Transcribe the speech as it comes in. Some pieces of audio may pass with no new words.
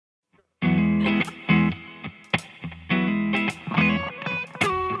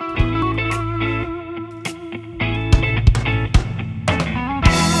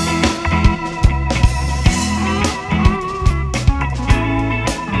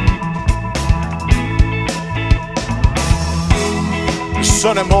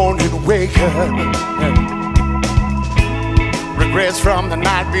Sunday morning wake up, regrets from the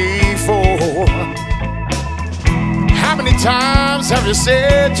night before. How many times have you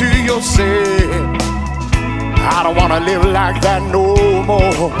said to yourself, I don't wanna live like that no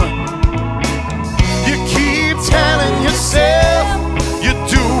more? You keep telling yourself you're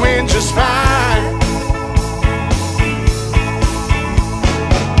doing just fine,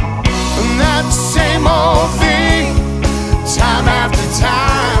 and that same old thing, time after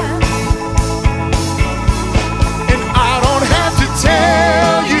time. And I don't have to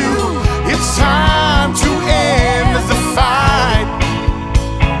tell you it's time to end the fight,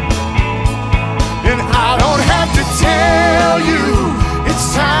 and I don't have to tell you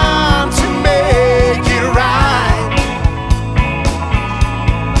it's time to make it right.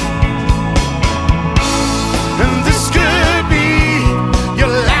 And this could be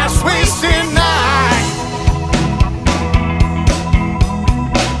your last wasted night.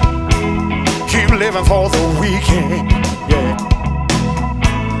 Keep living for the weekend, yeah.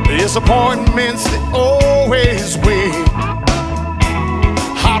 Disappointments, they